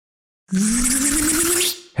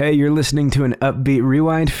Hey, you're listening to an Upbeat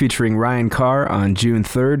Rewind featuring Ryan Carr on June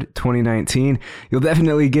 3rd, 2019. You'll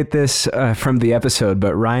definitely get this from the episode,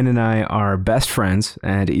 but Ryan and I are best friends,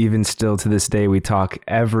 and even still to this day, we talk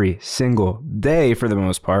every single day for the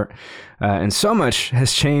most part. And so much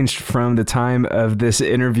has changed from the time of this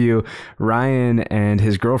interview. Ryan and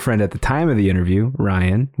his girlfriend at the time of the interview,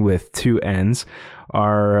 Ryan with 2 N's,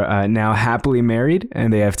 are now happily married,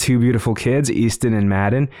 and they have 2 beautiful kids, Easton and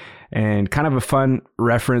Madden. And kind of a fun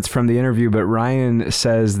reference from the interview, but Ryan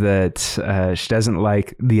says that she doesn't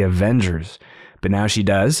like the Avengers, but now she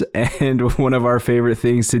does. And one of our favorite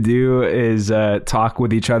things to do is talk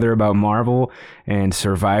with each other about Marvel and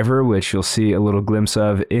Survivor, which you'll see a little glimpse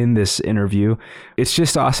of in this interview. It's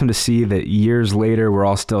just awesome to see that years later, we're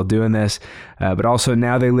all still doing this. But also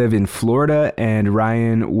now they live in Florida, and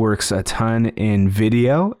Ryan works a ton in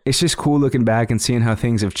video. It's just cool looking back and seeing how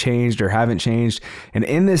things have changed or haven't changed. And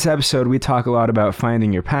in this episode, we talk a lot about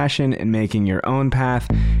finding your passion and making your own path.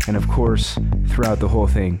 And of course, throughout the whole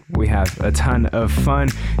thing, we have a ton of fun.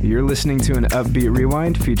 You're listening to an Upbeat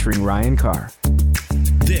Rewind featuring Ryan Carr.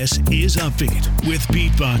 This is Upbeat with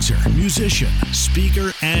beatboxer, musician,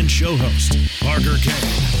 speaker, and show host, Parker K.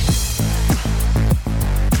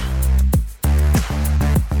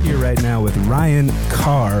 Here right now with Ryan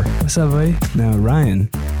Carr. What's up, buddy? Now, Ryan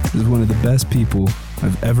is one of the best people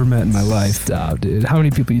I've ever met in my life. Stop, dude. How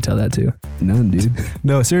many people you tell that to? None, dude.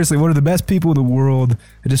 No, seriously, one of the best people in the world.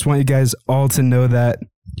 I just want you guys all to know that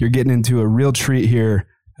you're getting into a real treat here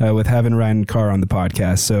with having Ryan Carr on the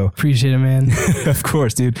podcast. So appreciate it, man. Of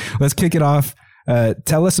course, dude. Let's kick it off.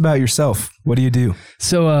 Tell us about yourself. What do you do?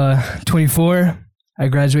 So, 24. I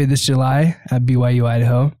graduated this July at BYU,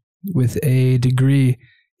 Idaho, with a degree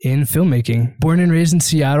in filmmaking. Born and raised in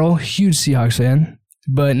Seattle, huge Seahawks fan.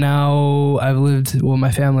 But now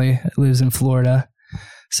my family lives in Florida,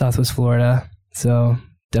 Southwest Florida. So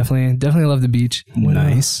definitely love the beach.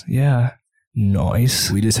 Nice. Yeah.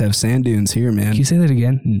 Nice. We just have sand dunes here, man. Can you say that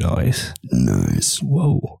again? Nice. Nice.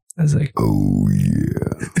 Whoa. I was like, oh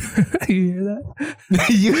yeah. You hear that?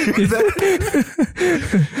 You hear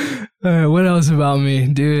that? All right, what else about me?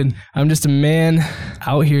 Dude, I'm just a man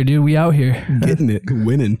out here, dude. We out here. Getting it.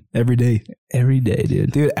 Winning every day. Every day,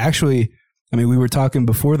 dude. Dude, actually, we were talking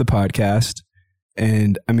before the podcast,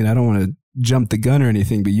 and I don't want to jump the gun or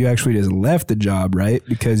anything, but you actually just left the job, right?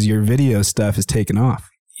 Because your video stuff is taken off.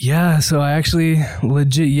 Yeah, so I actually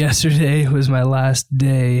legit yesterday was my last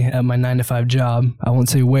day at my 9-to-5 job. I won't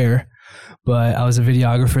say where, but I was a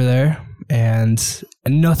videographer there, and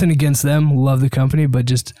nothing against them. Love the company,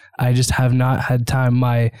 but I just have not had time.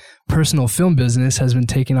 My personal film business has been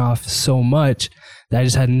taking off so much that I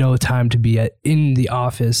just had no time to be in the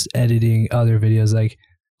office editing other videos.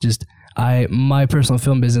 My personal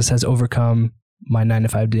film business has overcome my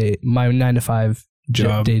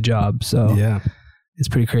 9-to-5 day job. So yeah. It's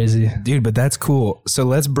pretty crazy. Dude, but that's cool. So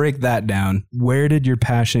let's break that down. Where did your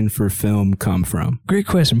passion for film come from? Great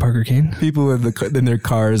question, Parker Kane. People in their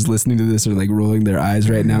cars listening to this are like rolling their eyes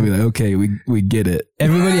right now and be like, okay, we get it.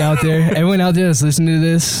 Everyone out there that's listening to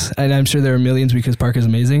this, and I'm sure there are millions because Parker's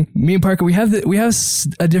amazing. Me and Parker, we have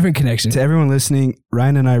a different connection. To everyone listening,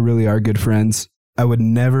 Ryan and I really are good friends. I would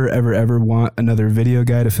never, ever, ever want another video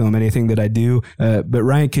guy to film anything that I do. But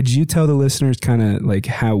Ryan, could you tell the listeners kind of like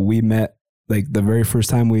how we met? Like the very first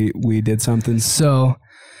time we did something? So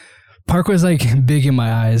Parker was like big in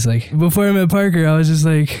my eyes. Like before I met Parker, I was just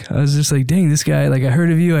like, dang, this guy, like I heard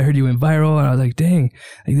you went viral, and I was like, dang,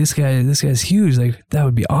 like this guy's huge. Like that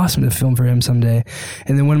would be awesome to film for him someday.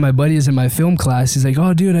 And then one of my buddies in my film class, he's like,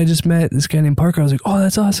 oh dude, I just met this guy named Parker. I was like, oh,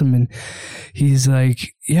 that's awesome. And he's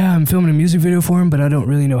like, yeah, I'm filming a music video for him, but I don't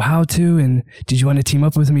really know how to. And did you want to team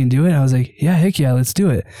up with me and do it? And I was like, yeah, heck yeah, let's do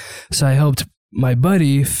it. So I helped my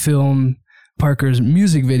buddy film Parker's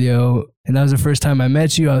music video, and that was the first time I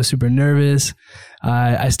met you. I was super nervous.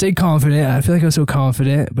 I stayed confident. I feel like I was so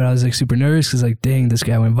confident, but I was like super nervous because like, dang, this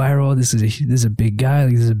guy went viral. This is a big guy.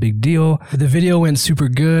 Like, this is a big deal. The video went super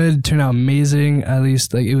good. Turned out amazing. At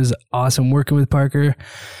least like it was awesome working with Parker,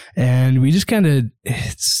 and we just kind of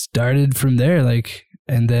started from there. Like,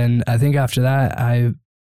 and then I think after that, I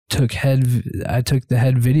took the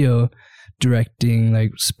head video directing like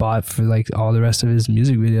spot for like all the rest of his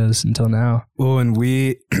music videos until now. Well, and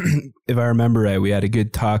we, if I remember right, we had a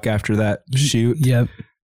good talk after that shoot. Yep.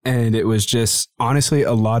 And it was just honestly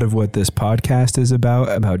a lot of what this podcast is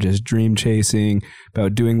about just dream chasing,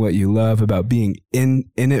 about doing what you love, about being in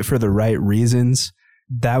it for the right reasons.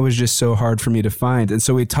 That was just so hard for me to find. And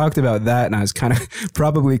so we talked about that, and I was kind of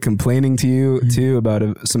probably complaining to you too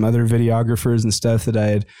about some other videographers and stuff that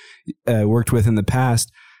I had worked with in the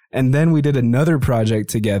past. And then we did another project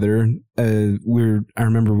together. I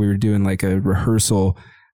remember we were doing like a rehearsal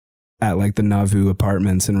at like the Nauvoo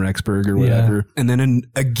apartments in Rexburg or whatever. Yeah. And then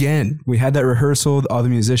again, we had that rehearsal. All the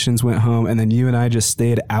musicians went home, and then you and I just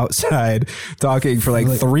stayed outside talking for like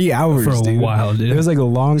 3 hours. For a while, dude. It was like a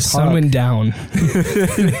long talk. Sun went down.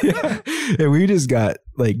 Yeah. And we just got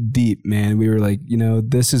like deep, man. We were like,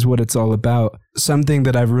 this is what it's all about. Something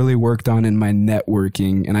that I've really worked on in my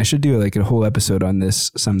networking, and I should do like a whole episode on this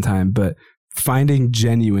sometime, but finding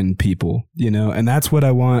genuine people, and that's what I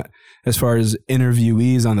want as far as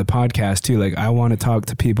interviewees on the podcast too. Like I want to talk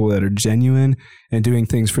to people that are genuine and doing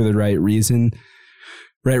things for the right reasons.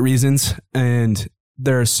 And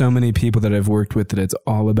there are so many people that I've worked with that it's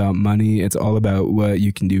all about money. It's all about what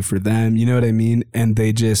you can do for them. You know what I mean? And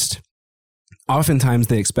they just, oftentimes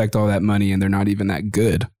they expect all that money and they're not even that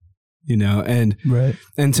good. And right.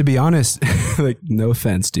 And to be honest, like no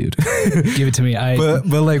offense, dude, give it to me. But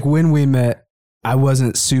like when we met, I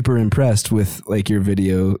wasn't super impressed with like your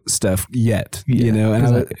video stuff yet,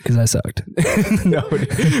 and because I sucked. No,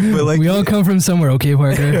 but like we all come from somewhere, okay,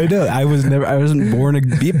 Parker? I know. I wasn't born a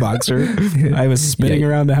beatboxer. I was spinning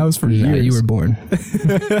around the house for years. Yeah, you were born.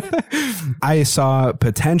 I saw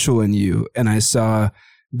potential in you, and I saw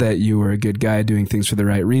that you were a good guy doing things for the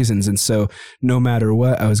right reasons. And so no matter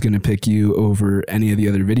what, I was going to pick you over any of the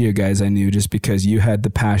other video guys I knew, just because you had the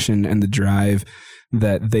passion and the drive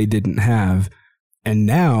that they didn't have. And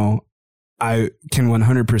now I can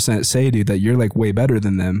 100% say, dude, that you're like way better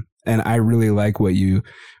than them. And I really like what you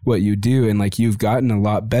do. And like, you've gotten a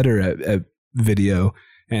lot better at video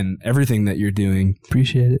and everything that you're doing.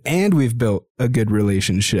 Appreciate it. And we've built a good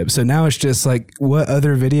relationship. So now it's just like, what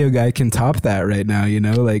other video guy can top that right now?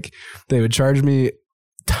 Like they would charge me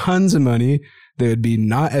tons of money. They would be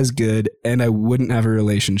not as good, and I wouldn't have a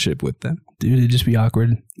relationship with them. Dude, it'd just be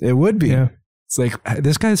awkward. It would be. Yeah. It's like,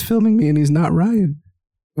 this guy's filming me and he's not Ryan.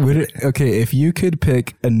 If you could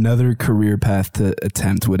pick another career path to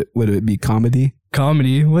attempt, would it be comedy?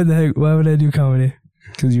 Comedy? What the heck? Why would I do comedy?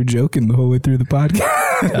 Because you're joking the whole way through the podcast.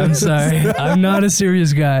 I'm sorry. I'm not a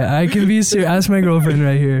serious guy. I can be serious. Ask my girlfriend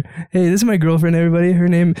right here. Hey, this is my girlfriend, everybody. Her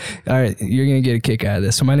name... All right, you're going to get a kick out of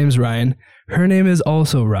this. So my name is Ryan. Her name is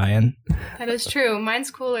also Ryan. That is true.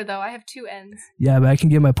 Mine's cooler, though. I have 2 N's. Yeah, but I can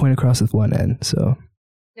get my point across with 1 N, so...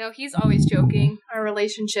 No, he's always joking. Our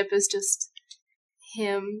relationship is just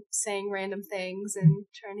him saying random things and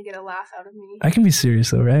trying to get a laugh out of me. I can be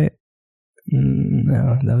serious though, right?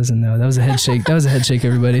 No, that was a no. That was a head shake. That was a head shake,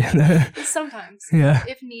 everybody. Sometimes. Yeah.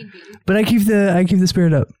 If need be. But I keep the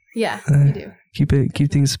spirit up. Yeah, you do.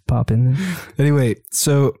 Keep things popping. Anyway,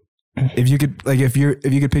 so if you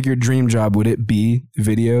could pick your dream job, would it be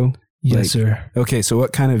video? Yes, sir. Okay, so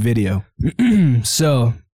what kind of video?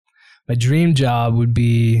 So my dream job would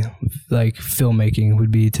be like filmmaking,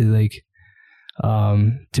 would be to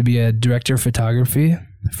be a director of photography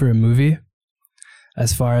for a movie.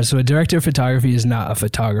 So a director of photography is not a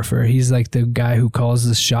photographer. He's like the guy who calls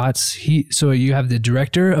the shots. So you have the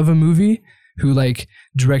director of a movie who like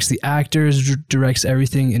directs the actors, directs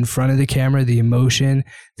everything in front of the camera, the emotion.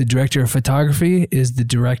 The director of photography is the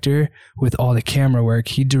director with all the camera work.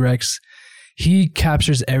 He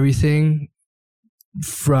captures everything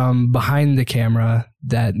from behind the camera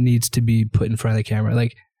that needs to be put in front of the camera.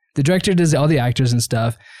 Like the director does all the actors and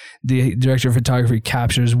stuff. The director of photography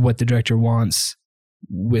captures what the director wants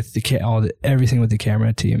with everything with the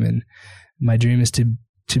camera team. And my dream is to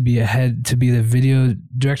be the video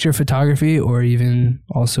director of photography, or even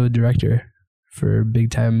also a director for big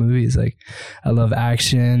time movies. Like I love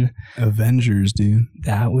action. Avengers, dude.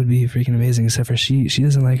 That would be freaking amazing. Except for she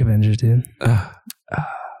doesn't like Avengers, dude.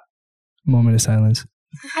 Moment of silence.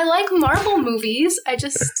 I like Marvel movies. I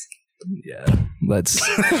just... Yeah, let's...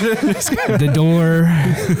 The door.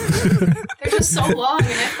 They're just so long, and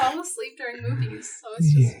I fall asleep during movies, so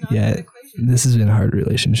it's just not a good equation. This has been a hard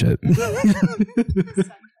relationship.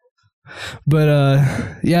 But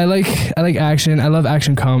I like action. I love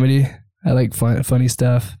action comedy. I like funny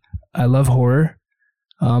stuff. I love horror.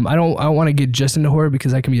 I don't want to get just into horror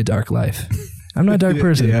because that can be a dark life. I'm not a dark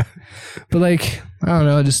person. Yeah. But like, I don't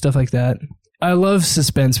know, just stuff like that. I love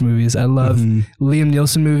suspense movies. I love Liam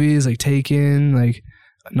Nielsen movies, like Taken, like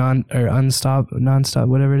Nonstop,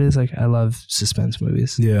 whatever it is. Like I love suspense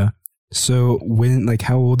movies. Yeah. So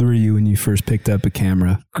how old were you when you first picked up a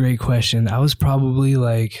camera? Great question. I was probably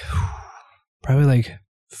like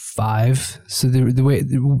 5. So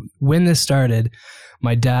when this started,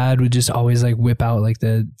 my dad would just always like whip out like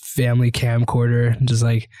the family camcorder and just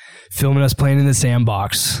like filming us playing in the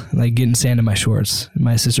sandbox, like getting sand in my shorts.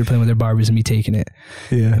 My sister playing with her Barbies and me taking it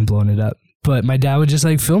and blowing it up. But my dad would just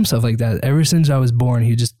like film stuff like that. Ever since I was born,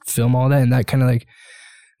 he'd just film all that. And that kind of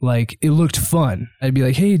like it looked fun. I'd be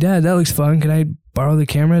like, hey, Dad, that looks fun. Can I borrow the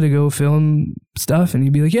camera to go film stuff? And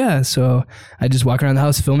he'd be like, yeah. So I just walk around the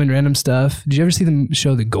house filming random stuff. Did you ever see the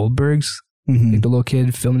show The Goldbergs? Mm-hmm. Like the little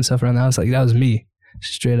kid filming stuff around the house? Like that was me.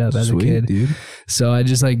 Straight up as a kid. Dude. So I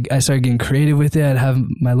just like, I started getting creative with it. I'd have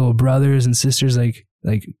my little brothers and sisters like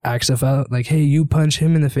act stuff out. Like, hey, you punch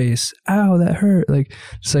him in the face. Ow, that hurt. Like,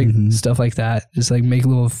 just like stuff like that. Just like make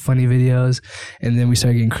little funny videos. And then we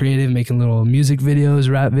started getting creative, making little music videos,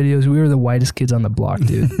 rap videos. We were the whitest kids on the block,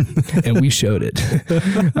 dude. And we showed it.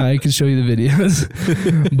 I can show you the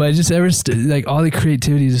videos. But just like all the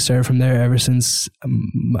creativity just started from there ever since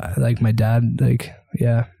my dad, like,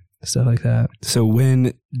 yeah. Stuff like that. So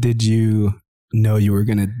when did you know you were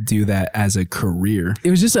going to do that as a career?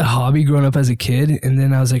 It was just a hobby growing up as a kid. And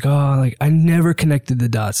then I was like, oh, like I never connected the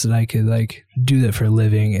dots that I could like do that for a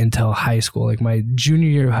living until high school, like my junior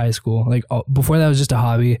year of high school. Like before that was just a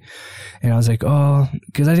hobby. And I was like, oh,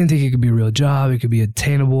 because I didn't think it could be a real job. It could be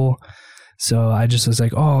attainable. So I just was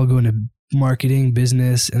like, oh, I'll go into marketing,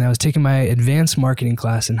 business. And I was taking my advanced marketing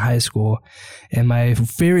class in high school. And my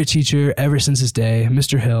favorite teacher ever since this day,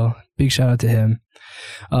 Mr. Hill, big shout out to him.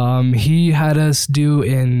 He had us do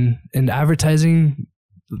an advertising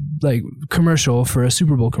like commercial for a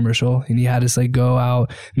Super Bowl commercial. And he had us like go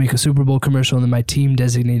out, make a Super Bowl commercial. And then my team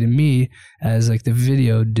designated me as like the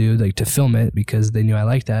video dude, like to film it because they knew I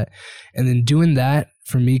liked that. And then doing that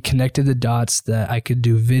for me connected the dots that I could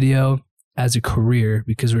do video as a career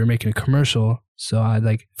because we were making a commercial. So I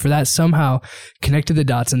like for that somehow connected the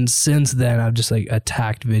dots. And since then I've just like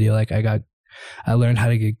attacked video. Like I learned how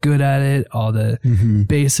to get good at it, all the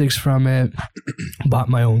basics from it, bought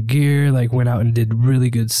my own gear, like went out and did really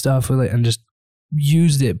good stuff with it and just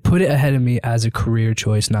used it, put it ahead of me as a career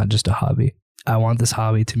choice, not just a hobby. I want this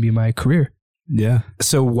hobby to be my career. Yeah.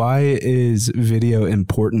 So why is video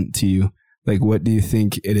important to you? Like, what do you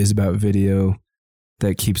think it is about video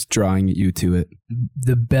that keeps drawing you to it?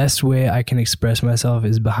 The best way I can express myself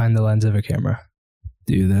is behind the lens of a camera.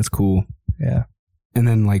 Dude, that's cool. Yeah. And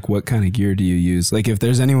then like what kind of gear do you use? Like if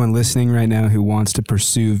there's anyone listening right now who wants to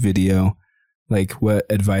pursue video, like what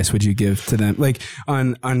advice would you give to them? Like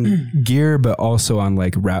on gear, but also on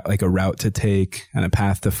like a route to take and a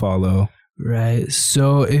path to follow. Right.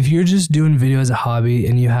 So if you're just doing video as a hobby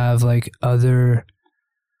and you have like other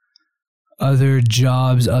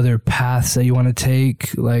jobs, other paths that you want to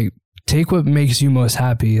take, like take what makes you most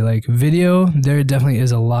happy. Like video, there definitely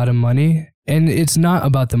is a lot of money and it's not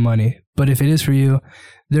about the money, but if it is for you,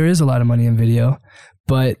 there is a lot of money in video,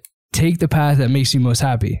 but take the path that makes you most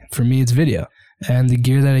happy. For me, it's video. And the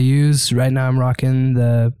gear that I use right now, I'm rocking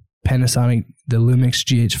the Panasonic, the Lumix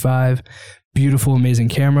GH5. Beautiful, amazing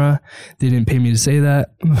camera. They didn't pay me to say that.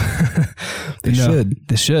 They should.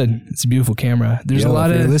 They should. It's a beautiful camera. There's a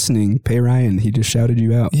lot if you're listening, pay Ryan. He just shouted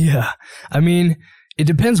you out. Yeah. I mean, it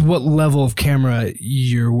depends what level of camera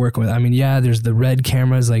you're working with. I mean, yeah, there's the red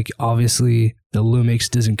cameras. Like, obviously, the Lumix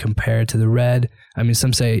doesn't compare to the red. I mean,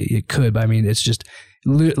 some say it could, but I mean, it's just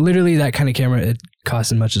literally that kind of camera. It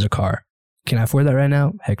costs as much as a car. Can I afford that right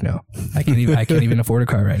now? Heck no. I can't even afford a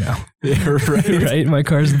car right now. Yeah, right. Right? My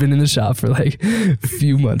car's been in the shop for like a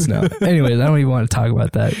few months now. Anyways, I don't even want to talk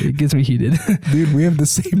about that. It gets me heated. Dude, we have the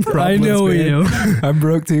same problems. I know we do. I'm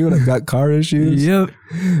broke too and I've got car issues. Yep.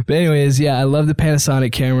 But anyways, yeah, I love the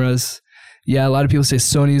Panasonic cameras. Yeah, a lot of people say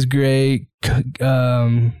Sony's great.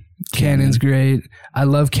 Canon's great. I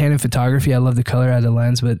love Canon photography. I love the color out of the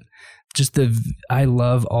lens, but I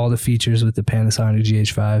love all the features with the Panasonic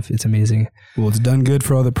GH5. It's amazing. Well, it's done good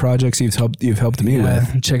for all the projects you've helped me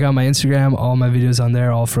with. Check out my Instagram. All my videos on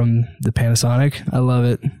there, all from the Panasonic. I love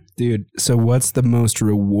it. Dude, so what's the most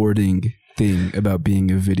rewarding thing about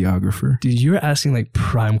being a videographer? Dude, you're asking like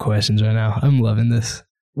prime questions right now. I'm loving this.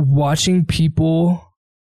 Watching people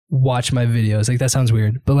watch my videos. Like that sounds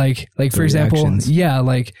weird, but like for example, yeah,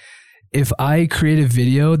 like if I create a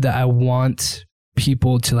video that I want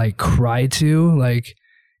people to like cry to, like,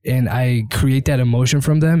 and I create that emotion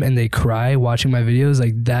from them and they cry watching my videos,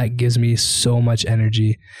 like that gives me so much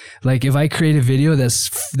energy. Like if I create a video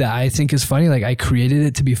that I think is funny, like I created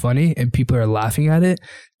it to be funny and people are laughing at it,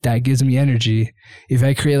 that gives me energy. If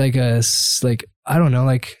I create I don't know,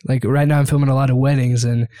 like right now I'm filming a lot of weddings,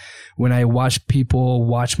 and when I watch people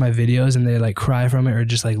watch my videos and they like cry from it or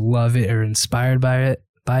just like love it or inspired by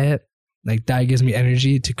it, like that gives me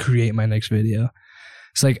energy to create my next video.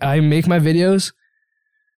 It's like I make my videos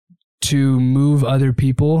to move other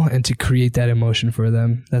people and to create that emotion for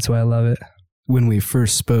them. That's why I love it. When we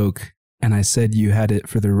first spoke, and I said you had it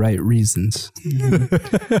for the right reasons. There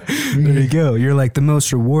you go. You're like, the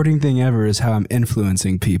most rewarding thing ever is how I'm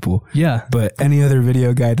influencing people. Yeah. But any other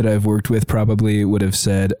video guy that I've worked with probably would have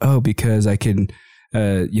said, oh, because I can,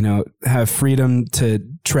 have freedom to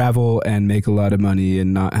travel and make a lot of money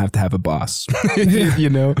and not have to have a boss,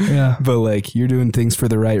 Yeah. But like, you're doing things for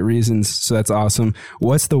the right reasons. So that's awesome.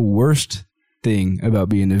 What's the worst thing about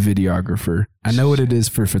being a videographer? I know what it is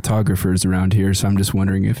for photographers around here, so I'm just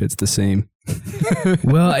wondering if it's the same.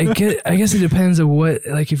 Well, I guess it depends on what,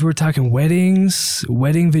 like if we're talking wedding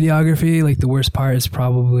videography, like the worst part is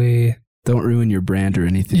probably... Don't ruin your brand or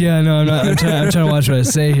anything. Yeah, no, I'm not. I'm trying to watch what I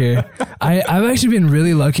say here. I've actually been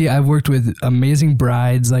really lucky. I've worked with amazing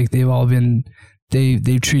brides. Like they've all been,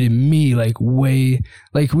 they've treated me like way,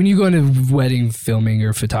 like when you go into wedding filming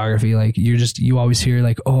or photography, like you always hear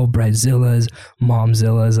like, oh, bridezillas,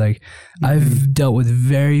 momzillas. Like I've dealt with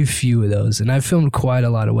very few of those, and I've filmed quite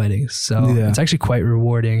a lot of weddings. So it's actually quite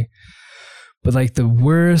rewarding. But like the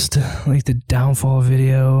worst, like the downfall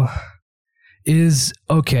video is,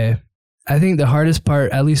 okay, I think the hardest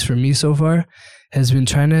part, at least for me so far, has been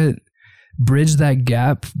trying to bridge that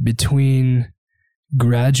gap between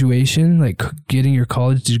graduation, like getting your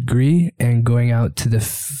college degree, and going out to the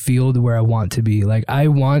field where I want to be. Like I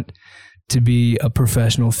want to be a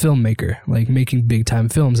professional filmmaker, like making big time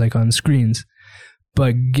films like on screens.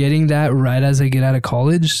 But getting that right as I get out of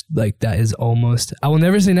college, like that is almost, I will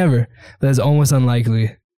never say never, but that's almost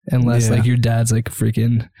unlikely. Unless like your dad's like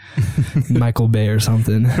freaking Michael Bay or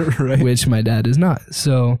something, right. Which my dad is not.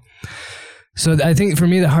 So I think for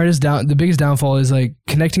me, the biggest downfall is like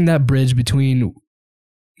connecting that bridge between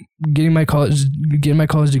getting my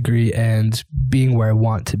college degree and being where I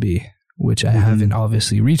want to be, which I haven't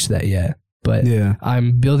obviously reached that yet, but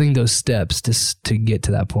I'm building those steps to get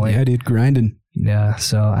to that point. Yeah, dude, grinding. Yeah.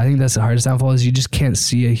 So I think that's the hardest downfall is you just can't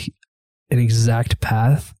see an exact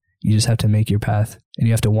path. You just have to make your path, and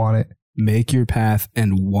you have to want it. Make your path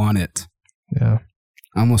and want it. Yeah.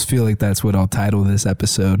 I almost feel like that's what I'll title this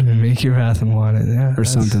episode. Make your path and want it. Yeah. Or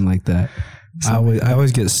something like that. I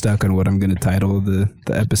always get stuck on what I'm going to title the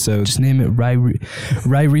episode. Just name it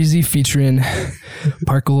Reezy featuring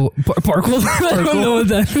Parkle. I don't know what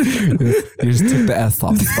that is. You just took the S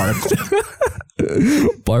off Sparkle.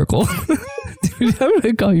 Barkle. Dude, I'm going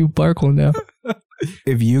to call you Barkle now.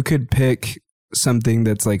 If you could pick something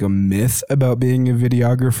that's like a myth about being a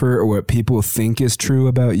videographer, or what people think is true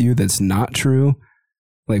about you that's not true,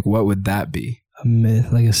 like what would that be? A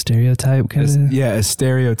myth, like a stereotype kind of? Yeah, a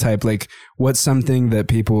stereotype. Like what's something that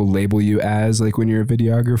people label you as like when you're a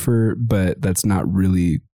videographer, but that's not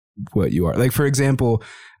really what you are. Like for example,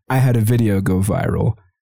 I had a video go viral,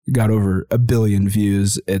 got over 1 billion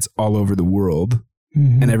views. It's all over the world.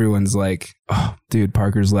 Mm-hmm. And everyone's like, oh, dude,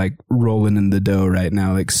 Parker's like rolling in the dough right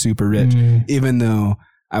now, like super rich, even though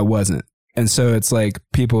I wasn't. And so it's like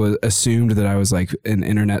people assumed that I was like an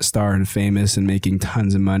internet star and famous and making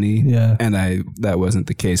tons of money. Yeah. And that wasn't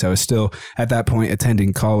the case. I was still at that point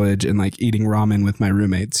attending college and like eating ramen with my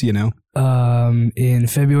roommates, you know? In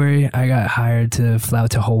February, I got hired to fly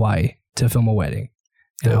out to Hawaii to film a wedding.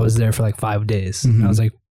 And I was there for like 5 days. Mm-hmm. And I was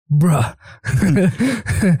like, bruh.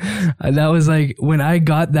 That was like when I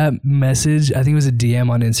got that message, I think it was a DM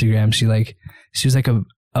on Instagram. She was like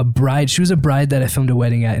a bride. She was a bride that I filmed a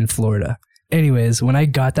wedding at in Florida. Anyways, when I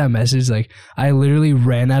got that message, like I literally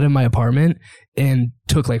ran out of my apartment and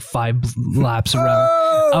took like 5 laps around.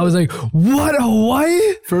 I was like, what,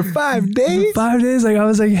 Hawaii? For 5 days? 5 days? Like I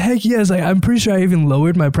was like, heck yes. Like I'm pretty sure I even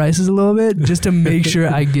lowered my prices a little bit just to make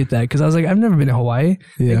sure I get that. Cause I was like, I've never been to Hawaii.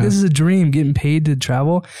 Yeah. Like this is a dream, getting paid to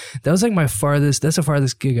travel. That was like that's the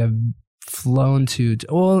farthest gig I've flown to.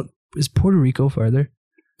 Well, is Puerto Rico farther?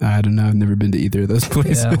 I don't know. I've never been to either of those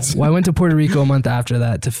places. Yeah. Well, I went to Puerto Rico a month after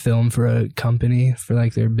that to film for a company for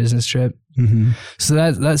like their business trip. Mm-hmm. So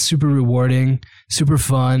that's super rewarding, super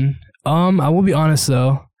fun. I will be honest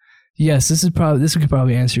though. Yes, this could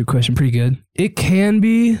probably answer your question pretty good. It can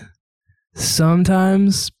be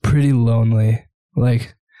sometimes pretty lonely.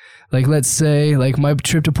 Like let's say like my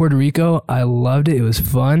trip to Puerto Rico, I loved it. It was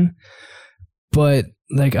fun. But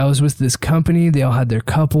like I was with this company, they all had their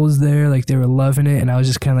couples there, like they were loving it, and I was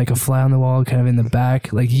just kind of like a fly on the wall, kind of in the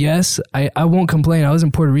back. Like yes, I won't complain. I was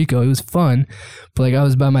in Puerto Rico, it was fun, but like I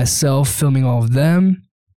was by myself filming all of them,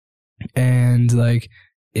 and like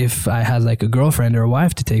if I had like a girlfriend or a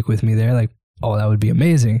wife to take with me there, like oh that would be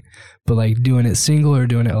amazing. But like doing it single or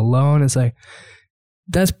doing it alone, it's like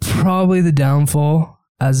that's probably the downfall,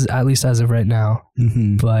 at least as of right now.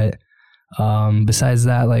 Mm-hmm. But besides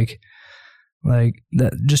that, like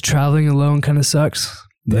that just traveling alone kind of sucks.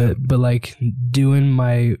 But like doing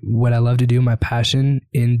what I love to do, my passion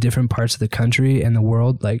in different parts of the country and the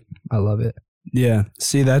world, like I love it. Yeah.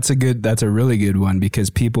 See, that's a really good one,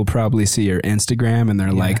 because people probably see your Instagram and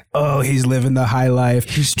they're like, oh, he's living the high life.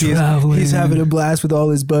 He's traveling. He's having a blast with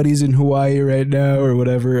all his buddies in Hawaii right now or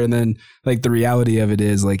whatever. And then like the reality of it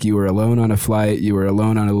is like you were alone on a flight. You were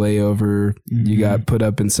alone on a layover. Mm-hmm. You got put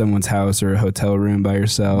up in someone's house or a hotel room by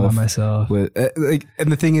yourself. By myself.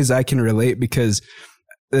 And the thing is, I can relate, because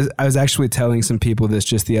I was actually telling some people this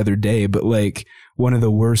just the other day, but like one of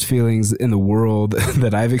the worst feelings in the world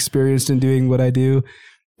that I've experienced in doing what I do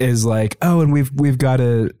is like, oh, and we've got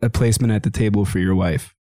a placement at the table for your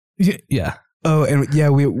wife. Yeah. Oh, and yeah,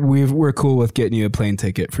 we're cool with getting you a plane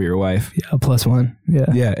ticket for your wife. Yeah, +1. Yeah.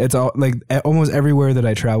 Yeah, it's all like almost everywhere that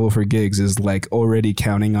I travel for gigs is like already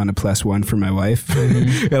counting on a +1 for my wife.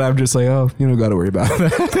 Mm-hmm. And I'm just like, oh, you don't got to worry about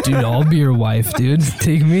that. Dude, I'll be your wife, dude.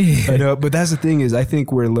 Take me. I know, but that's the thing is I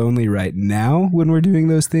think we're lonely right now when we're doing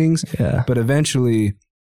those things. Yeah. But eventually,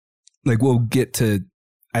 like we'll get to,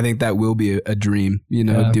 I think that will be a dream,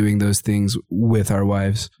 doing those things with our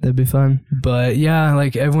wives. That'd be fun. But yeah,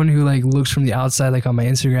 like everyone who like looks from the outside, like on my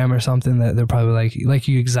Instagram or something, that they're probably like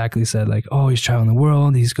you exactly said, like, oh, he's traveling the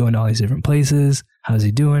world. He's going to all these different places. How's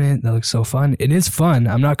he doing it? That looks so fun. It is fun.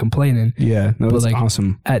 I'm not complaining. Yeah. No, that's like,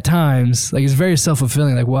 awesome. At times, like it's very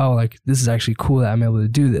self-fulfilling. Like, wow, like this is actually cool that I'm able to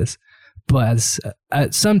do this. But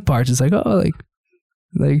at some parts, it's like, oh,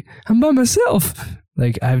 like I'm by myself.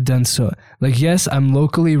 Like I've done so, like, yes, I'm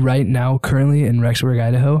locally right now, currently in Rexburg,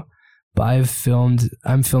 Idaho, but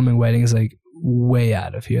I'm filming weddings like way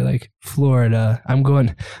out of here, like Florida. I'm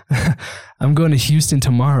going to Houston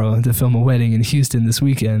tomorrow to film a wedding in Houston this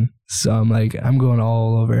weekend. So I'm going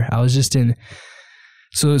all over. I was just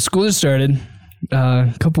so school just started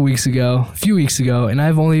a few weeks ago, and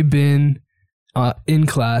I've only been in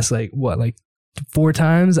class like 4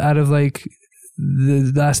 times out of like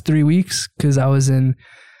the last 3 weeks, because I was in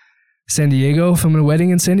San Diego filming a wedding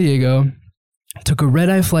in San Diego, took a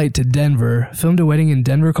red-eye flight to Denver, filmed a wedding in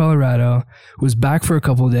Denver, Colorado, was back for a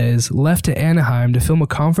couple of days, left to Anaheim to film a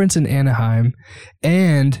conference in Anaheim,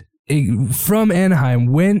 and from Anaheim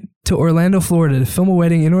went to Orlando, Florida to film a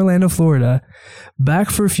wedding in Orlando, Florida, back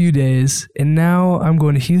for a few days, and now I'm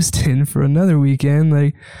going to Houston for another weekend.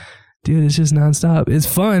 Like, dude, it's just nonstop. It's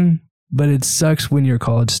fun, but it sucks when you're a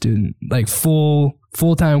college student, like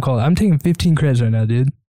full-time college. I'm taking 15 credits right now, dude.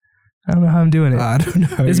 I don't know how I'm doing it. I don't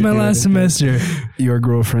know. It's my last semester. Your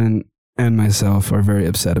girlfriend and myself are very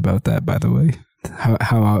upset about that, by the way.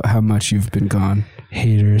 How much you've been gone.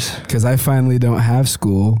 Haters. Because I finally don't have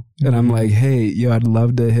school, and I'm like, hey, I'd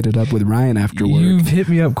love to hit it up with Ryan after work. You've hit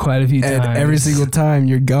me up quite a few times. And every single time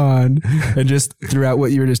you're gone. And just throughout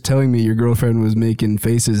what you were just telling me, your girlfriend was making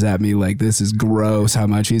faces at me like, this is gross how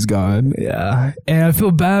much he's gone. Yeah. And I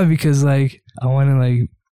feel bad because like I want to like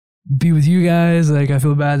be with you guys. Like I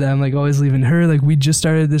feel bad that I'm like always leaving her. Like we just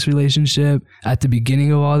started this relationship at the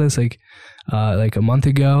beginning of all this, like a month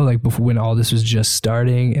ago, like before when all this was just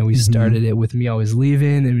starting, and we started it with me always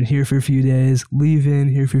leaving and here for a few days, leaving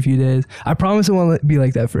here for a few days. I promise it won't be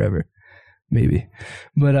like that forever, maybe,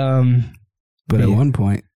 but at one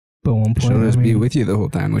point, she'll just be with you the whole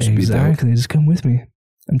time, which would be dope. Exactly, just come with me.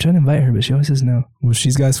 I'm trying to invite her, but she always says no. Well,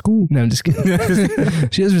 she's got school. No, I'm just kidding.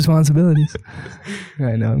 She has responsibilities.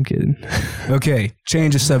 I know, I'm kidding. Okay,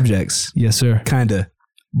 change of subjects. Yes, sir. Kinda.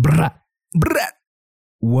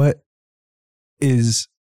 What is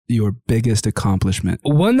your biggest accomplishment?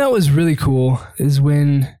 One that was really cool is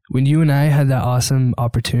when you and I had that awesome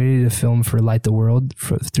opportunity to film for Light the World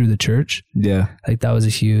through the church. Yeah. Like that was a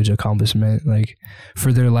huge accomplishment. Like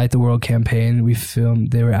for their Light the World campaign,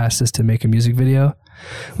 they were asked us to make a music video,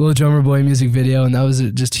 a little drummer boy music video. And that was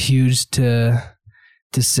just huge to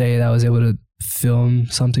say that I was able to film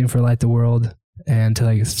something for Light the World and to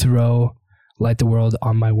like throw Light the World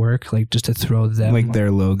on my work, like just to throw them like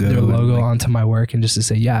their logo like, onto my work, and just to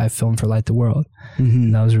say, yeah, I filmed for Light the World.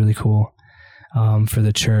 And that was really cool for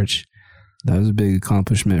the church. That was a big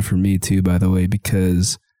accomplishment for me too, by the way,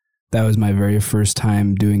 because that was my very first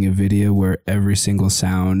time doing a video where every single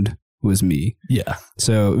sound was me. Yeah.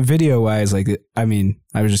 So video wise, like, I mean,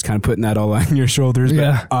 I was just kind of putting that all on your shoulders,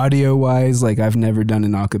 but audio wise, like I've never done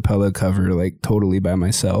an acapella cover like totally by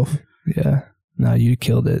myself. Yeah. No, you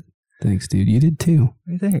killed it. Thanks, dude. You did too.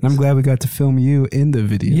 Thanks. I'm glad we got to film you in the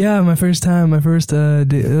video. Yeah, my first time.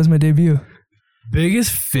 That was my debut.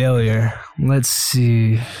 Biggest failure. Let's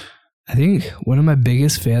see. I think one of my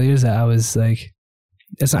biggest failures that I was like,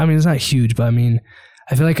 it's not huge, but I mean,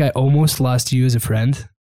 I feel like I almost lost you as a friend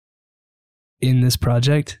in this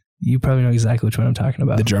project. You probably know exactly which one I'm talking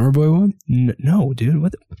about. The drummer boy one? No, dude.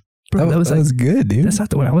 What? Bro, that was good, dude. That's not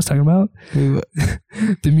the one I was talking about.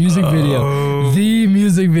 The music video. The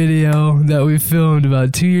music video that we filmed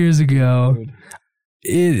about 2 years ago.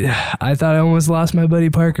 I thought I almost lost my buddy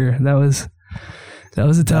Parker. That was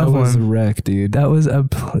a tough one. That was a wreck, dude. That was a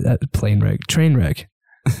plane wreck. Train wreck.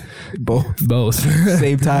 Both.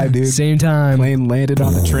 Same time, dude. Same time. Plane landed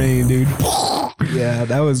on the train, dude. Yeah,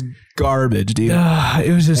 that was garbage, dude.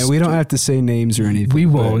 It was just... And we don't have to say names or anything. We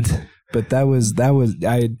won't. But that was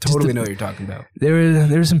I totally know what you're talking about. There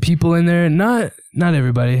were some people in there, not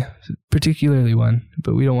everybody, particularly one,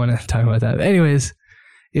 but we don't want to talk about that. But anyways,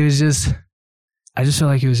 it was just, I just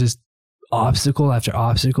felt like it was just obstacle after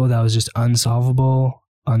obstacle that was just unsolvable.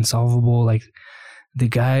 Like the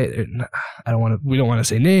guy, we don't want to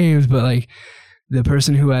say names, but like the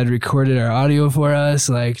person who had recorded our audio for us,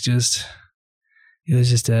 like just, it was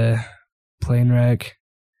just a plane wreck.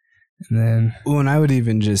 And then, and I would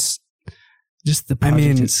even just the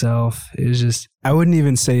project itself, it was just... I wouldn't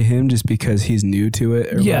even say him just because he's new to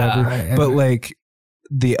it or whatever. But like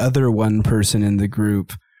the other one person in the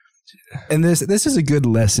group, and this is a good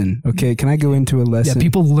lesson, okay? Can I go into a lesson? Yeah,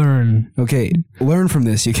 people learn. Okay, learn from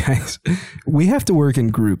this, you guys. We have to work in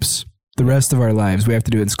groups the rest of our lives. We have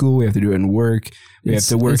to do it in school. We have to do it in work. We have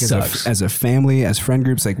to work as a family, as friend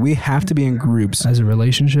groups. Like we have to be in groups. As a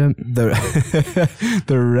relationship.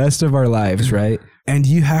 The rest of our lives, right? And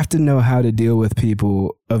you have to know how to deal with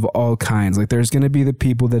people of all kinds. Like there's going to be the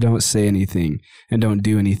people that don't say anything and don't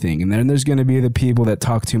do anything. And then there's going to be the people that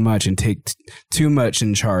talk too much and take too much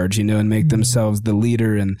in charge, and make themselves the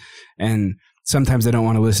leader. And sometimes they don't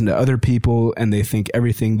want to listen to other people and they think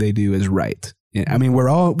everything they do is right. I mean,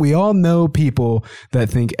 we all know people that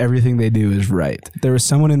think everything they do is right. There was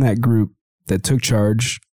someone in that group that took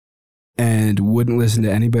charge and wouldn't listen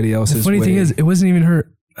to anybody else's. The funny thing is, it wasn't even her.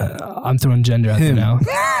 I'm throwing gender out there now.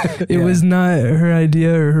 It was not her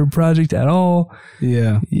idea or her project at all.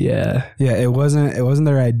 Yeah. It wasn't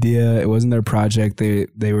their idea. It wasn't their project.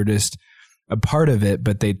 They were just a part of it,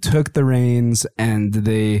 but they took the reins and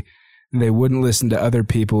they wouldn't listen to other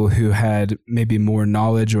people who had maybe more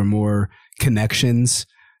knowledge or more connections.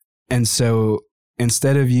 And so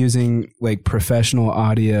instead of using like professional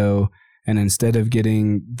audio and instead of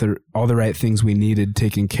getting all the right things we needed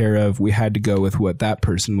taken care of, we had to go with what that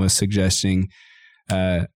person was suggesting,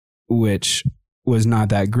 which was not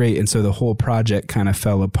that great. And so the whole project kind of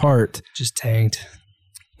fell apart. Just tanked.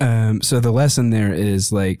 So the lesson there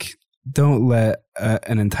is like, don't let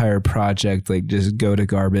an entire project like just go to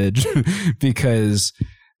garbage because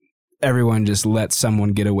everyone just lets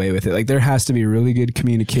someone get away with it. Like there has to be really good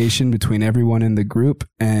communication between everyone in the group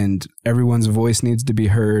and everyone's voice needs to be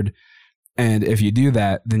heard. And if you do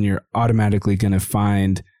that, then you're automatically going to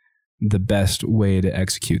find the best way to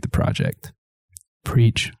execute the project.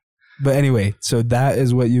 Preach. But anyway, so that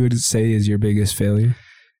is what you would say is your biggest failure?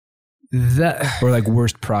 That, or like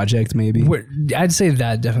worst project maybe? I'd say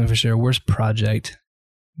that definitely for sure. Worst project.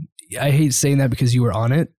 I hate saying that because you were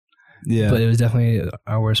on it. Yeah. But it was definitely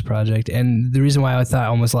our worst project. And the reason why I thought I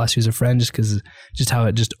almost lost you as a friend just because just how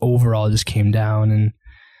it just overall just came down and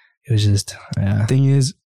it was just, yeah. The thing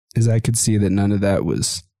is I could see that none of that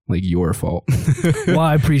was like your fault. Well,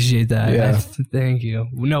 I appreciate that. Yeah. Thank you.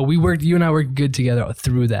 No, you and I worked good together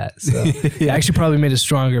through that. So it actually probably made us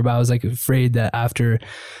stronger, but I was like afraid that after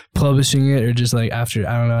publishing it or just like after,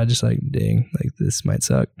 I don't know, I just like, dang, like this might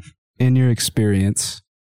suck. In your experience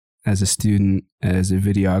as a student, as a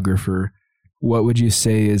videographer, what would you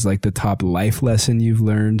say is like the top life lesson you've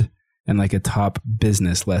learned and like a top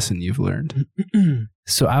business lesson you've learned?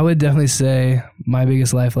 So I would definitely say my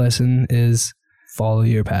biggest life lesson is follow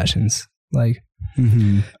your passions. Like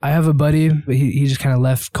I have a buddy, but he just kind of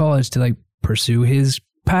left college to like pursue his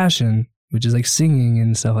passion, which is like singing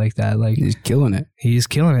and stuff like that. Like he's killing it. He's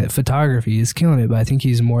killing it. Photography, he's killing it. But I think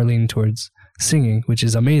he's more leaning towards singing, which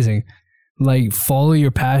is amazing. Like follow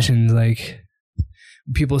your passions. Like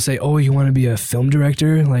people say, oh, you want to be a film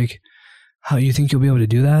director? Like how you think you'll be able to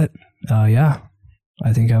do that? Yeah,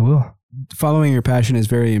 I think I will. Following your passion is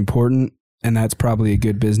very important. And that's probably a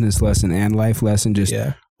good business lesson and life lesson. Just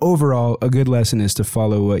overall, a good lesson is to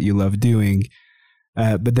follow what you love doing.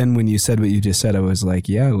 But then when you said what you just said, I was like,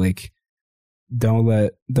 yeah, like don't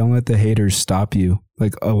let the haters stop you.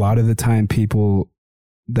 Like a lot of the time people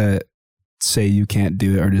that say you can't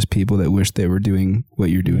do it are just people that wish they were doing what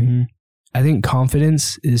you're doing. Mm-hmm. I think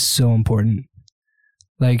confidence is so important.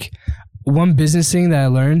 Like one business thing that I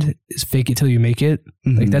learned is fake it till you make it.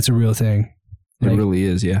 Mm-hmm. Like that's a real thing. Like, it really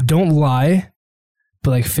is, yeah. Don't lie, but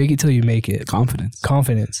like fake it till you make it.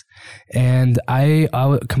 Confidence. And I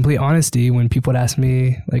would, complete honesty, when people would ask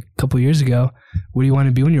me like a couple years ago, what do you want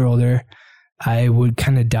to be when you're older? I would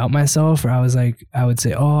kind of doubt myself, or I would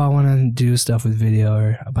say, oh, I want to do stuff with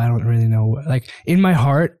video, but I don't really know. Like in my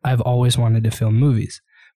heart, I've always wanted to film movies,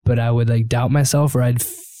 but I would like doubt myself, or I'd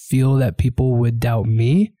feel that people would doubt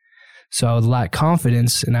me. So I would lack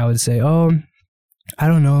confidence, and I would say, oh, I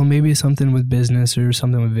don't know, maybe something with business or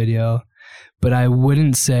something with video. But I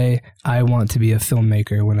wouldn't say I want to be a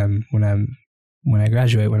filmmaker when I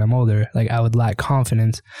graduate, when I'm older. Like I would lack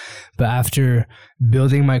confidence. But after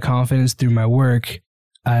building my confidence through my work,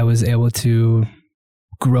 I was able to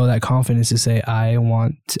grow that confidence to say,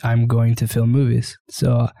 I'm going to film movies.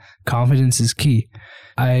 So confidence is key.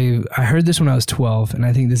 I heard this when I was 12, and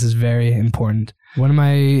I think this is very important. One of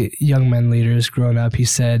my young men leaders growing up, he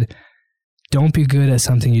said, don't be good at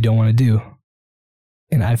something you don't want to do.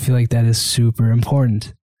 And I feel like that is super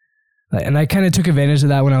important. And I kind of took advantage of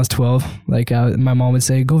that when I was 12. Like my mom would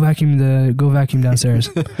say, go vacuum downstairs.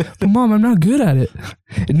 But Mom, I'm not good at it.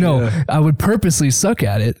 No, yeah. I would purposely suck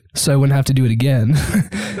at it so I wouldn't have to do it again.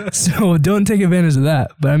 So don't take advantage of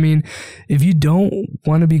that. But I mean, if you don't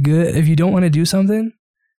want to be good, if you don't want to do something,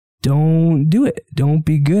 don't do it. Don't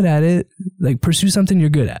be good at it. Like pursue something you're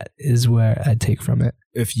good at is where I take from it.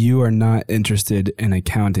 If you are not interested in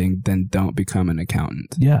accounting, then don't become an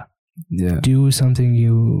accountant. Yeah. Do something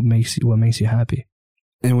what makes you happy.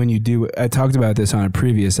 And when you do, I talked about this on a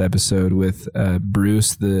previous episode with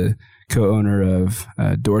Bruce, the co-owner of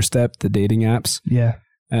Doorstep, the dating apps. Yeah.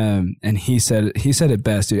 And he said it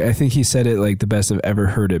best, dude. I think he said it like the best I've ever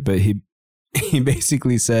heard it, but he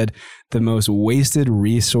basically said the most wasted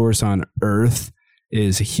resource on earth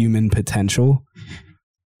is human potential.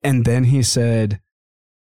 And then he said,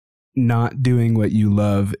 not doing what you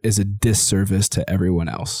love is a disservice to everyone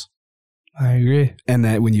else. I agree. And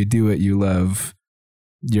that when you do what you love,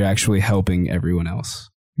 you're actually helping everyone else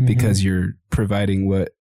because you're providing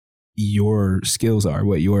what your skills are,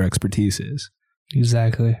 what your expertise is.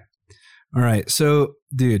 Exactly. All right. So,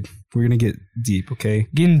 dude, we're going to get deep, okay?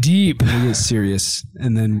 Getting deep. We're going to get serious,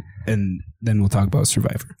 and then we'll talk about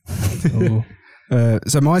Survivor. Oh.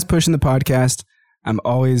 So I'm always pushing the podcast. I'm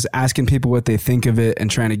always asking people what they think of it and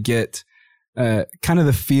trying to get kind of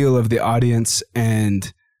the feel of the audience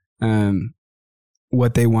and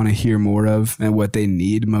what they want to hear more of and what they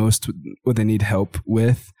need most, what they need help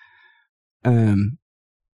with. And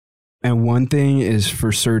one thing is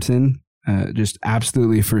for certain, just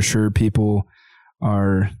absolutely for sure, people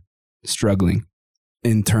are struggling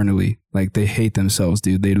internally. Like they hate themselves,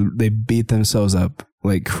 dude. They beat themselves up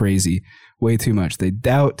like crazy, way too much. They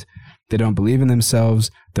doubt. They don't believe in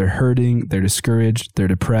themselves. They're hurting. They're discouraged. They're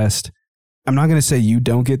depressed. I'm not going to say you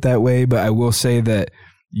don't get that way, but I will say that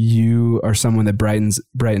you are someone that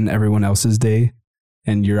brighten everyone else's day,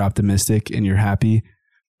 and you're optimistic and you're happy.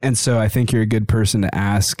 And so I think you're a good person to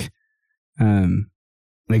ask,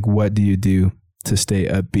 like, what do you do to stay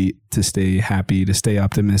upbeat, to stay happy, to stay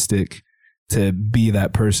optimistic, to be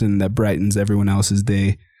that person that brightens everyone else's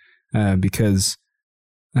day? Because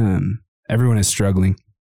everyone is struggling.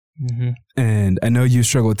 Mm-hmm. And I know you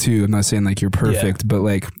struggle too. I'm not saying like you're perfect, but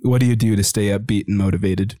like, what do you do to stay upbeat and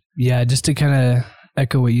motivated? Yeah, just to kind of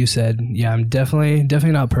echo what you said. Yeah, I'm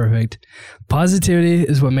definitely not perfect. Positivity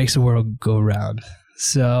is what makes the world go round.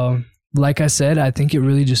 So like I said, I think it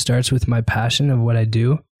really just starts with my passion of what I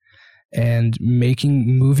do and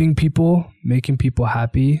making people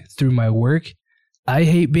happy through my work. I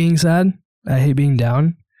hate being sad. I hate being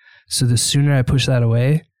down. So the sooner I push that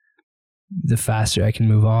away, the faster I can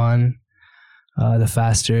move on,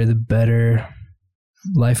 the better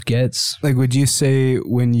life gets. Like, would you say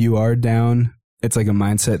when you are down, it's like a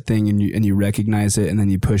mindset thing and you recognize it and then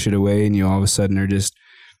you push it away and you all of a sudden are just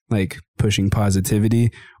like pushing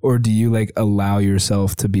positivity? Or do you like allow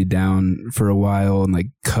yourself to be down for a while and like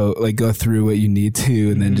go through what you need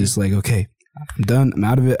to and then just like, okay, I'm done. I'm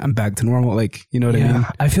out of it. I'm back to normal. Like, you know what I mean?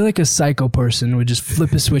 I feel like a psycho person would just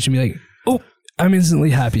flip a switch and be like, oh, I'm instantly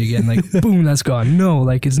happy again. Like, boom, that's gone. No,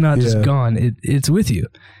 like it's not just gone. It's with you,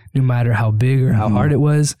 no matter how big or how hard it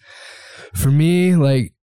was. For me,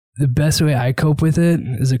 like the best way I cope with it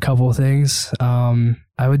is a couple of things.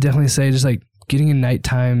 I would definitely say just like getting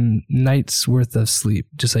a night's worth of sleep,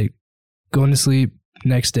 just like going to sleep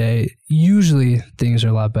next day. Usually things are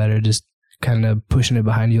a lot better. Just kind of pushing it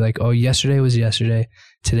behind you. Like, oh, yesterday was yesterday.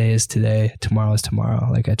 Today is today. Tomorrow is tomorrow.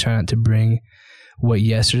 Like I try not to bring what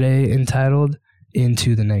yesterday entitled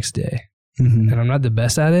into the next day. And I'm not the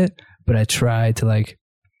best at it, but I try to like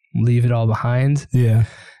leave it all behind. Yeah.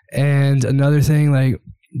 And another thing, like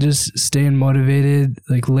just staying motivated,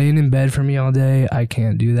 like laying in bed for me all day. I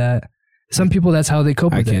can't do that. Some people, that's how they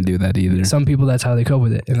cope with it. I can't do that either. Some people, that's how they cope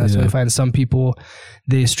with it. And that's what I find. Some people,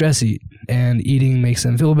 they stress eat and eating makes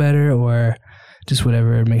them feel better, or just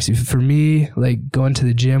whatever makes you. For me, like going to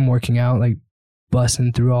the gym, working out, like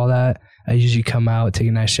busting through all that, I usually come out, take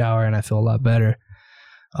a nice shower, and I feel a lot better.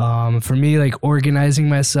 For me, like organizing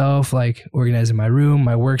myself, like organizing my room,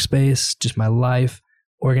 my workspace, just my life,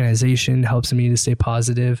 organization helps me to stay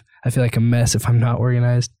positive. I feel like a mess if I'm not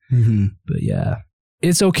organized. But yeah,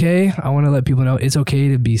 it's okay. I want to let people know it's okay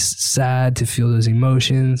to be sad, to feel those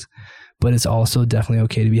emotions, but it's also definitely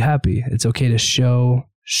okay to be happy. It's okay to show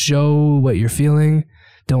what you're feeling.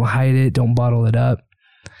 Don't hide it. Don't bottle it up.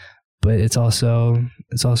 But it's also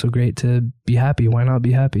great to be happy. Why not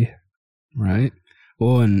be happy? Right.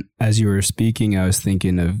 Well, and as you were speaking, I was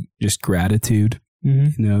thinking of just gratitude.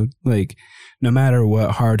 You know, like no matter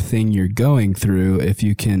what hard thing you're going through, if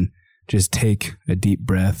you can just take a deep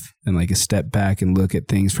breath and like a step back and look at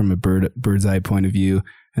things from a bird's eye point of view,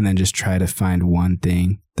 and then just try to find one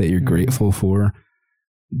thing that you're grateful for,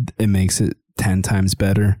 it makes it 10 times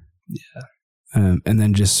better. Yeah. And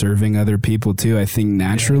then just serving other people too. I think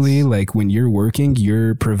naturally, like when you're working,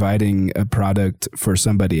 you're providing a product for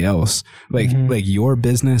somebody else. Like your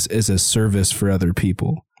business is a service for other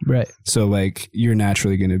people. Right. So like you're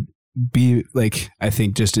naturally going to be like, I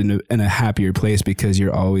think just in a happier place because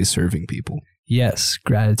you're always serving people. Yes.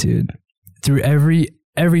 Gratitude through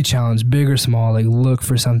every challenge, big or small, like look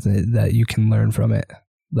for something that you can learn from it.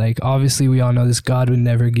 Like obviously we all know this, God would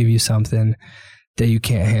never give you something that you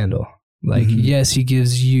can't handle. Like, yes, he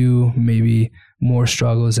gives you maybe more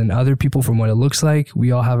struggles than other people from what it looks like.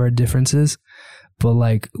 We all have our differences, but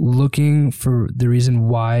like looking for the reason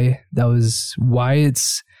why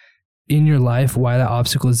it's in your life, why that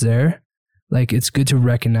obstacle is there. Like, it's good to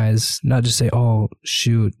recognize, not just say, oh,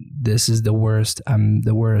 shoot, this is the worst. I'm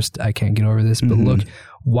the worst. I can't get over this. But look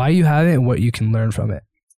why you have it and what you can learn from it.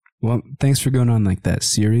 Well, thanks for going on like that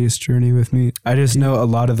serious journey with me. I just know a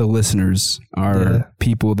lot of the listeners are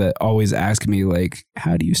people that always ask me like,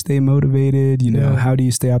 how do you stay motivated? You know, how do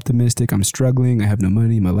you stay optimistic? I'm struggling. I have no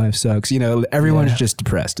money. My life sucks. You know, everyone's just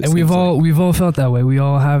depressed. And we've all felt that way. We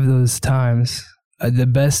all have those times. The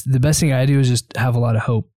best thing I do is just have a lot of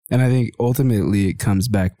hope. And I think ultimately it comes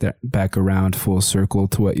back around full circle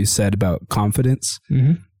to what you said about confidence,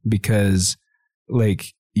 because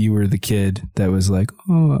like, you were the kid that was like,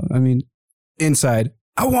 oh, I mean, inside,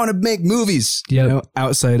 I want to make movies. You know,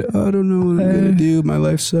 outside, oh, I don't know what I'm going to do. My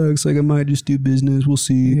life sucks. Like, I might just do business. We'll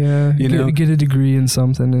see. Yeah. Get a degree in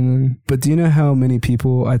something. And then. But do you know how many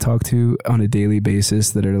people I talk to on a daily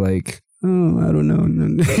basis that are like, oh, I don't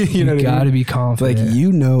know. You got to be confident. Like,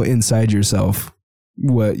 you know, inside yourself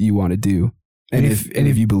what you want to do. And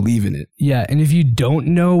if you believe in it. Yeah. And if you don't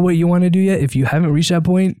know what you want to do yet, if you haven't reached that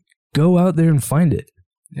point, go out there and find it.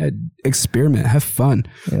 Yeah, experiment, have fun.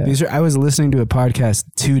 Because I was listening to a podcast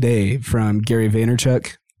today from Gary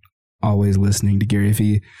Vaynerchuk. Always listening to Gary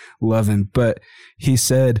V, love him. But he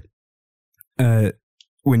said,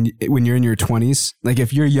 when you're in your 20s, like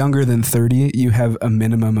if you're younger than 30, you have a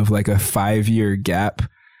minimum of like a 5-year gap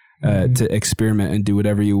to experiment and do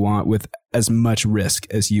whatever you want with as much risk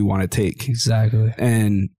as you want to take. Exactly.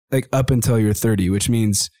 And like up until you're 30, which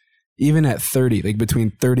means even at 30, like between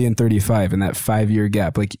 30 and 35 in that 5-year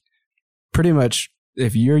gap, like pretty much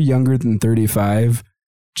if you're younger than 35,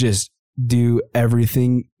 just do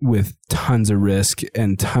everything with tons of risk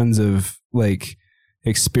and tons of like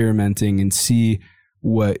experimenting and see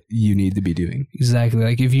what you need to be doing. Exactly.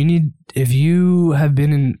 Like if you have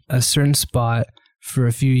been in a certain spot for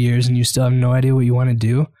a few years and you still have no idea what you want to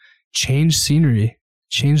do, change scenery,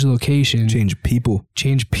 change location, change people.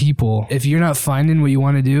 If you're not finding what you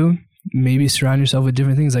want to do, maybe surround yourself with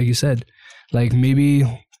different things. Like you said, like maybe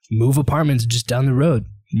move apartments just down the road,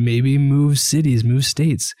 maybe move cities, move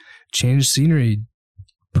states, change scenery,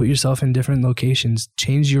 put yourself in different locations,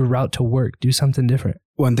 change your route to work, do something different.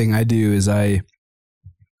 One thing I do is this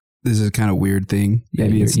is a kind of weird thing.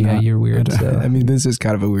 Maybe it's not. You're weird. I mean, this is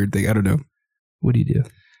kind of a weird thing. I don't know. What do you do?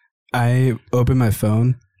 I open my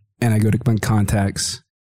phone and I go to my contacts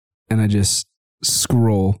and I just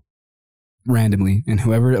scroll randomly, and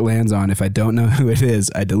whoever it lands on, if I don't know who it is,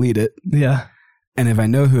 I delete it. Yeah. And if I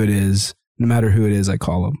know who it is, no matter who it is, I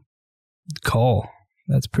call them.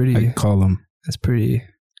 That's pretty. I call them. That's pretty.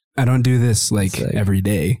 I don't do this like every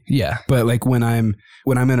day. Yeah. But like when I'm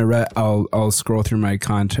in a rut, I'll scroll through my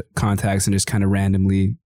contacts and just kind of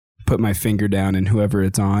randomly put my finger down, and whoever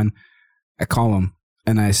it's on, I call them.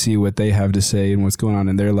 And I see what they have to say and what's going on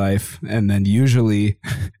in their life. And then usually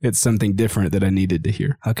it's something different that I needed to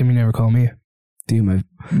hear. How come you never call me? Dude,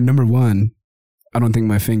 number one, I don't think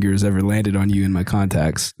my finger has ever landed on you in my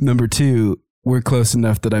contacts. Number two, we're close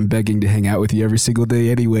enough that I'm begging to hang out with you every single day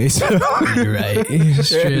anyway. So You're right.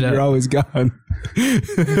 Straight up. you're always gone.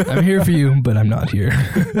 I'm here for you, but I'm not here.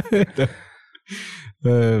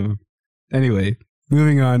 Anyway,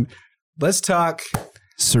 moving on. Let's talk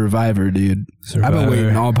Survivor, dude. I've been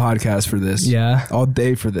waiting all podcast for this. Yeah. All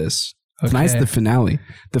day for this. Okay. Tonight's the finale.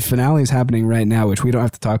 The finale is happening right now, which we don't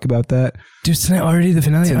have to talk about that. Dude, tonight already the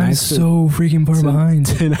finale? I'm so freaking far behind.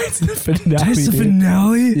 Tonight's the finale. Tonight's the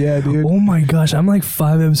finale? Yeah, dude. Oh my gosh, I'm like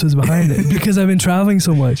 5 episodes behind it because I've been traveling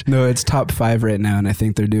so much. No, it's top 5 right now, and I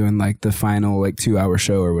think they're doing like the final like 2-hour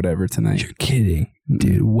show or whatever tonight. You're kidding.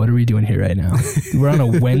 Dude, what are we doing here right now? We're on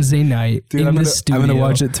a Wednesday night in the studio. I'm going to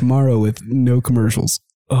watch it tomorrow with no commercials.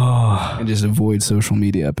 Oh, And just avoid social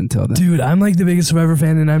media up until then. dude, I'm like the biggest Survivor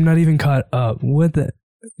fan and I'm not even caught up. What the?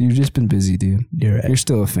 You've just been busy, dude. You're right. You're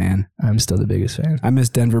still a fan. I'm still the biggest fan. I miss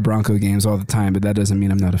Denver Bronco games all the time, but that doesn't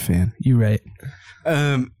mean I'm not a fan. You're right.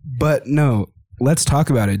 But no, let's talk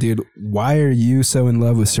about it, dude. Why are you so in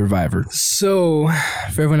love with Survivor? So,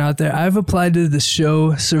 for everyone out there, I've applied to the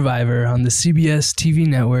show Survivor on the CBS TV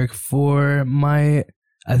network for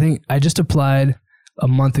I think I just applied a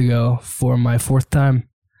month ago for my 4th time.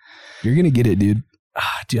 You're going to get it, dude.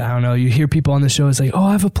 Dude, I don't know. You hear people on the show, it's like, oh,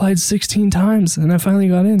 I've applied 16 times and I finally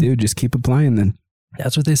got in. Dude, just keep applying then.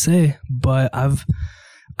 That's what they say. But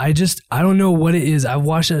I don't know what it is. I've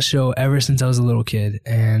watched that show ever since I was a little kid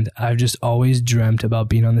and I've just always dreamt about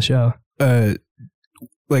being on the show.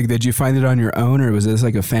 Like, did you find it on your own or was this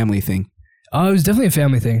like a family thing? Oh, it was definitely a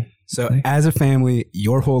family thing. So as a family,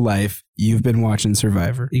 your whole life, you've been watching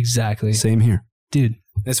Survivor. Exactly. Same here. Dude.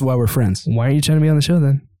 That's why we're friends. Why aren't you trying to be on the show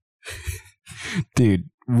then? Dude,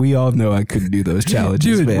 we all know I couldn't do those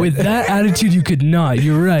challenges, Dude, man. with that attitude, you could not.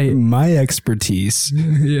 You're right. My expertise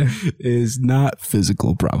is not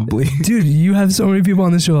physical, probably. Dude, you have so many people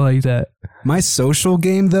on the show like that. My social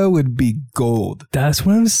game, though, would be gold. That's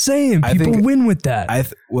what I'm saying. People win with that.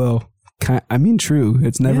 True.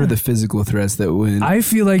 It's never the physical threats that win. I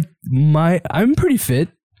feel like I'm pretty fit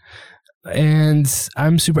and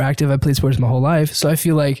I'm super active. I played sports my whole life. So I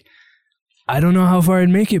feel like I don't know how far I'd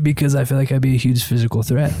make it because I feel like I'd be a huge physical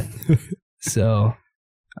threat. So,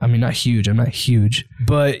 I mean, not huge. I'm not huge.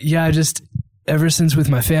 But yeah, just ever since with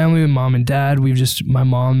my family, with mom and dad,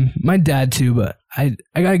 my dad too, but I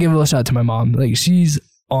got to give a little shout out to my mom. Like, she's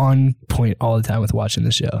on point all the time with watching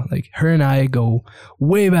the show. Like, her and I go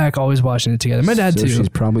way back, always watching it together. My dad too. She's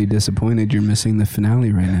probably disappointed you're missing the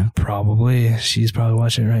finale right now. Probably. She's probably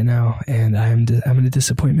watching it right now, and I'm a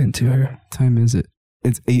disappointment to her. What time is it?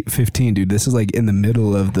 It's 8:15, dude. This is like in the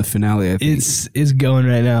middle of the finale, I think. It's going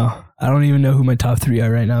right now. I don't even know who my top 3 are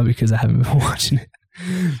right now because I haven't been watching it.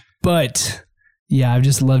 But yeah, I've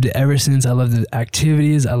just loved it ever since. I love the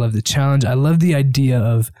activities. I love the challenge. I love the idea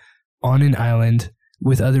of on an island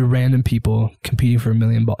with other random people competing for $1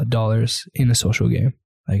 million in a social game.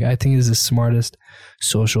 Like, I think it's the smartest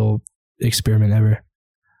social experiment ever.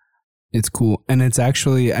 It's cool. And it's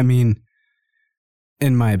actually, I mean,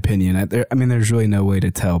 in my opinion, there's really no way to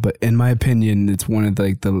tell, but in my opinion, it's one of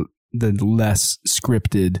like the less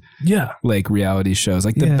scripted, like reality shows.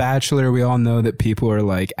 Like The Bachelor, we all know that people are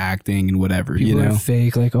like acting and whatever, people are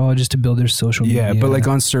fake, like, just to build their social media. Yeah, but like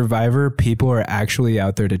on Survivor, people are actually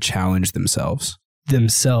out there to challenge themselves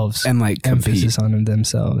and like compete. Emphasis on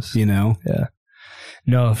themselves. Yeah.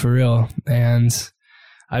 No, for real. And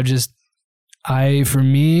I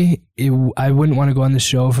wouldn't want to go on the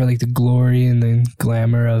show for like the glory and the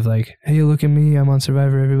glamour of like, hey, look at me, I'm on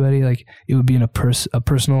Survivor, everybody. Like, it would be a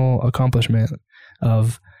personal accomplishment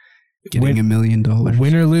of getting $1 million,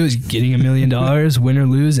 win or lose, getting $1 million, win or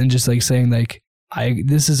lose, and just like saying like,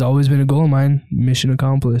 this has always been a goal of mine, mission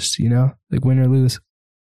accomplished, like win or lose.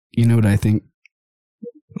 You know what I think?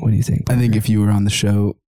 What do you think? I think if you were on the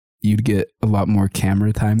show, you'd get a lot more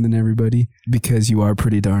camera time than everybody because you are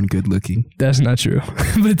pretty darn good looking. That's not true,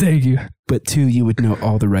 but thank you. But 2, you would know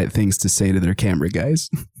all the right things to say to their camera guys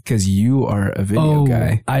because you are a video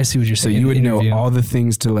guy. I see what you're saying. So you would know all the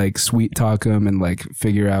things to like sweet talk them and like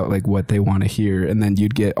figure out like what they want to hear. And then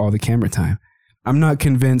you'd get all the camera time. I'm not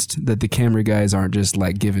convinced that the camera guys aren't just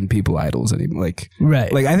like giving people idols anymore. Like,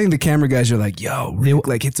 right. Like, I think the camera guys are like, yo, Rick,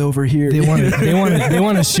 like it's over here. They want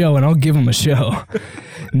a show, and I'll give them a show.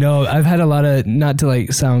 No, I've had a lot of, not to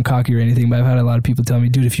like sound cocky or anything, but I've had a lot of people tell me,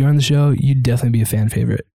 dude, if you're on the show, you'd definitely be a fan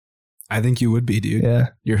favorite. I think you would be, dude. Yeah.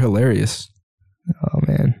 You're hilarious. Oh,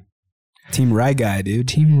 man. Team Rye Guy, dude.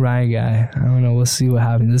 Team Rye Guy. I don't know. We'll see what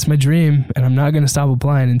happens. It's my dream, and I'm not going to stop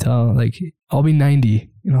applying until like I'll be 90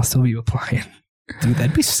 and I'll still be applying. Dude,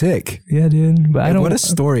 that'd be sick. Yeah, dude. But I don't. What a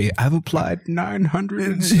story. I've applied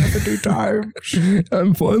 970 times.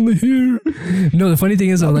 I'm finally here. No, the funny thing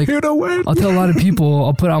is, I'll tell a lot of people,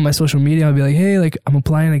 I'll put it on my social media, I'll be like, hey, like, I'm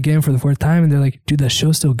applying again for the 4th time. And they're like, dude, that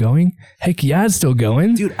show's still going? Heck yeah, it's still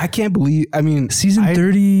going. Dude, I can't believe, season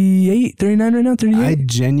 38, 39 right now, 38? I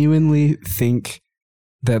genuinely think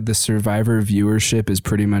that the Survivor viewership is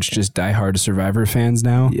pretty much just diehard Survivor fans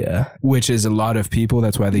now. Yeah. Which is a lot of people.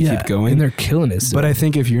 That's why they keep going. And they're killing it. But I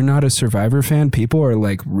think if you're not a Survivor fan, people are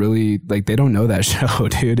like really, like, they don't know that show,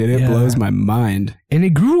 dude. And it blows my mind. And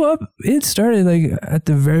it grew up, it started like at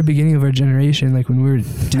the very beginning of our generation, like when we were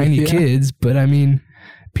tiny kids. But I mean,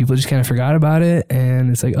 people just kind of forgot about it.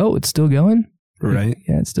 And it's like, oh, it's still going? Right.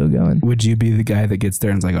 Yeah, it's still going. Would you be the guy that gets there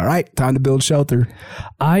and is like, all right, time to build shelter?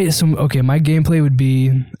 My gameplay would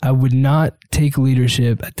be, I would not take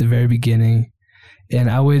leadership at the very beginning. And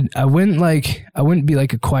I wouldn't be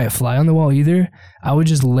like a quiet fly on the wall either. I would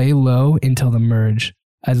just lay low until the merge.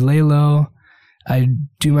 I'd lay low. I'd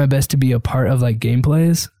do my best to be a part of like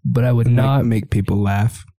gameplays, but I would not make people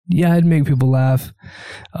laugh. Yeah, I'd make people laugh.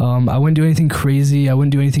 I wouldn't do anything crazy. I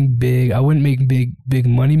wouldn't do anything big. I wouldn't make big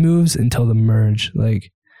money moves until the merge.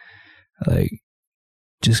 Like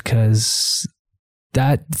just because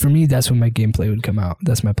that, for me, that's when my gameplay would come out.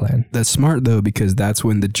 That's my plan. That's smart though, because that's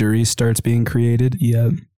when the jury starts being created. Yeah.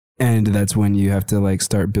 And that's when you have to like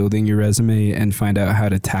start building your resume and find out how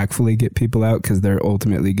to tactfully get people out, because they're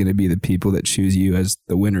ultimately going to be the people that choose you as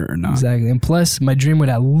the winner or not. Exactly. And plus, my dream would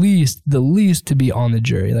the least to be on the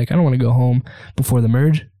jury. Like, I don't want to go home before the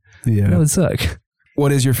merge. Yeah. That would suck.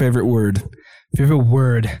 What is your favorite word? Favorite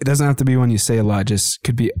word? It doesn't have to be one you say a lot. Just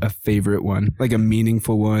could be a favorite one, like a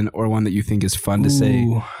meaningful one or one that you think is fun to say.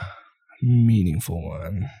 Meaningful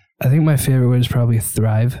one. I think my favorite word is probably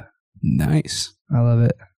thrive. Nice. I love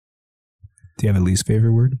it. Do you have a least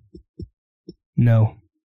favorite word? No.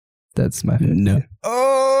 That's my favorite. No.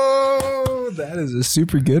 Oh, that is a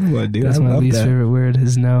super good one, dude. That's my least favorite word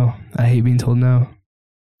is no. I hate being told no.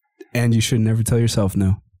 And you should never tell yourself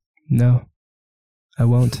no. No. I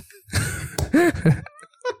won't.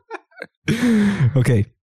 Okay.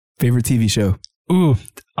 Favorite TV show? Ooh,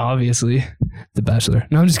 obviously. The Bachelor.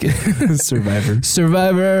 No, I'm just kidding.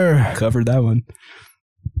 Survivor. Covered that one.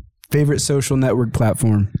 Favorite social network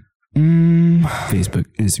platform? Facebook,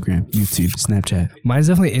 Instagram, YouTube, Snapchat. Mine's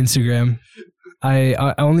definitely Instagram.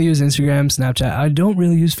 I only use Instagram, Snapchat. I don't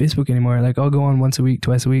really use Facebook anymore. Like, I'll go on once a week,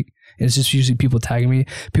 twice a week. And it's just usually people tagging me.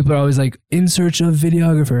 People are always like, in search of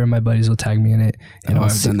videographer, and my buddies will tag me in it. And I'll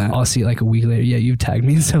see it like a week later. Yeah, you tagged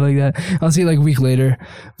me and stuff like that. I'll see it like a week later.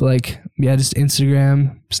 But like, yeah, just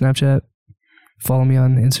Instagram, Snapchat. Follow me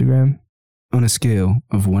on Instagram. On a scale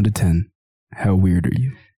of 1 to 10, how weird are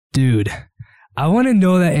you? Dude, I want to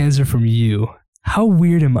know that answer from you. How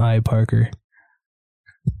weird am I, Parker?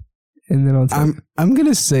 And then I'm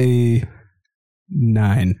gonna say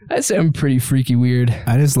 9. I'd say I'm pretty freaky weird.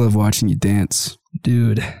 I just love watching you dance,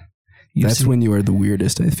 dude. That's when you are the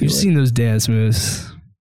weirdest. I feel you've seen those dance moves.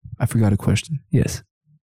 I forgot a question. Yes.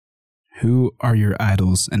 Who are your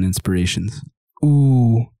idols and inspirations?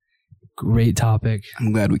 Ooh, great topic.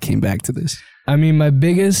 I'm glad we came back to this. I mean, my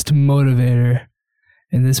biggest motivator,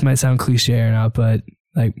 and this might sound cliche or not, but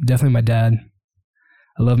like definitely my dad.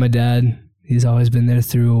 I love my dad. He's always been there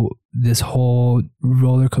through this whole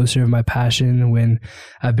roller coaster of my passion. When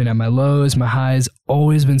I've been at my lows, my highs,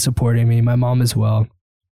 always been supporting me. My mom as well.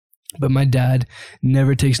 But my dad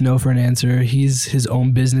never takes no for an answer. He's his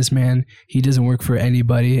own businessman. He doesn't work for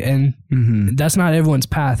anybody. And that's not everyone's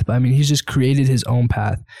path. But I mean, he's just created his own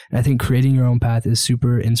path. And I think creating your own path is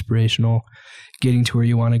super inspirational. Getting to where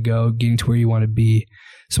you want to go, getting to where you want to be.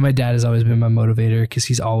 So my dad has always been my motivator, because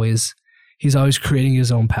he's always creating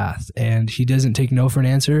his own path, and he doesn't take no for an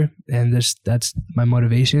answer. And that's my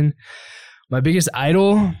motivation. My biggest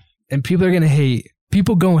idol, and people are going to hate.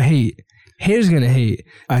 People gonna hate. Haters gonna hate.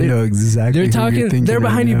 I know exactly. They're talking. They're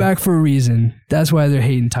behind your back for a reason. That's why they're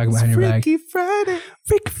hating, talking behind your back. Freaky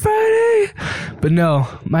Friday. But no,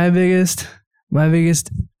 my biggest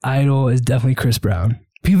idol is definitely Chris Brown.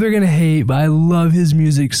 People are gonna hate, but I love his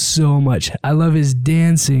music so much. I love his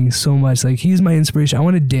dancing so much. Like, he's my inspiration. I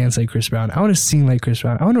want to dance like Chris Brown. I want to sing like Chris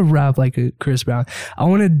Brown. I want to rap like Chris Brown. I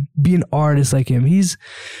want to be an artist like him. He's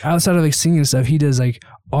outside of like singing stuff. He does like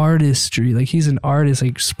artistry. Like, he's an artist,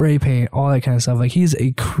 like spray paint, all that kind of stuff. Like, he's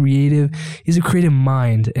a creative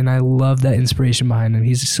mind, and I love that inspiration behind him.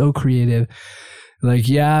 He's so creative. Like,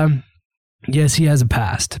 yeah. Yes, he has a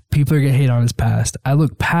past. People are going to hate on his past. I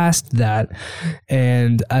look past that,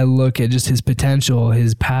 and I look at just his potential,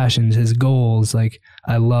 his passions, his goals. Like,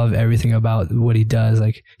 I love everything about what he does.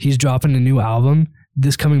 Like, he's dropping a new album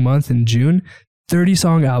this coming month in June.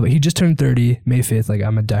 30-song album. He just turned 30 May 5th. Like,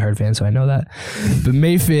 I'm a diehard fan, so I know that. But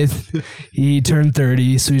May 5th, he turned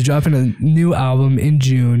 30. So he's dropping a new album in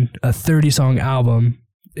June, a 30-song album.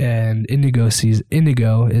 And Indigo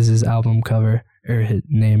is his album cover or his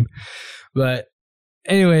name. But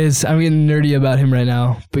anyways, I'm getting nerdy about him right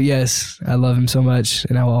now. But yes, I love him so much,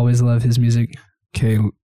 and I will always love his music. Okay,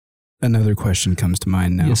 another question comes to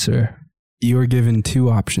mind now. Yes, sir. You are given two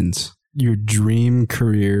options. Your dream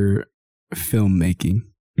career, filmmaking,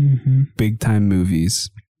 big time movies.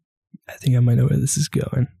 I think I might know where this is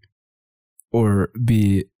going. Or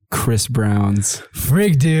be Chris Brown's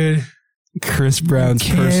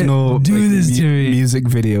personal do this to me. Music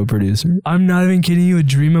video producer. I'm not even kidding you. A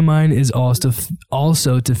dream of mine is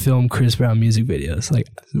also to film Chris Brown music videos. Like,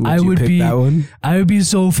 I would be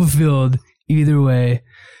so fulfilled either way.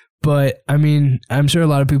 But I mean, I'm sure a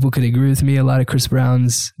lot of people could agree with me. A lot of Chris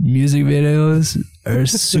Brown's music videos are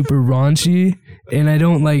super raunchy, and I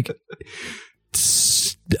don't like.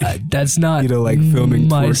 That's not filming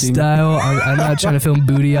my twerking. style. I'm not trying to film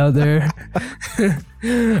booty out there.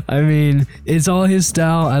 I mean, it's all his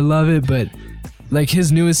style. I love it, but like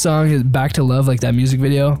his newest song is Back to Love, like that music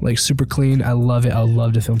video, like super clean. I love it. I would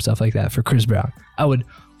love to film stuff like that for Chris Brown. I would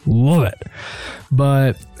love it.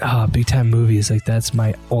 But big time movies, like that's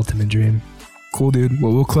my ultimate dream. Cool, dude.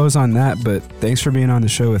 Well, we'll close on that, but thanks for being on the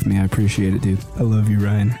show with me. I appreciate it, dude. I love you,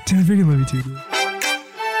 Ryan. Dude, I freaking love you too, dude.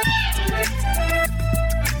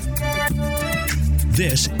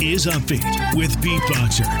 This is Upbeat with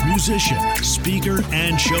beatboxer, musician, speaker,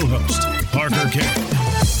 and show host, Parker K.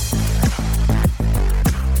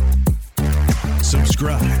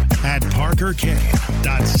 Subscribe at parkerk.co.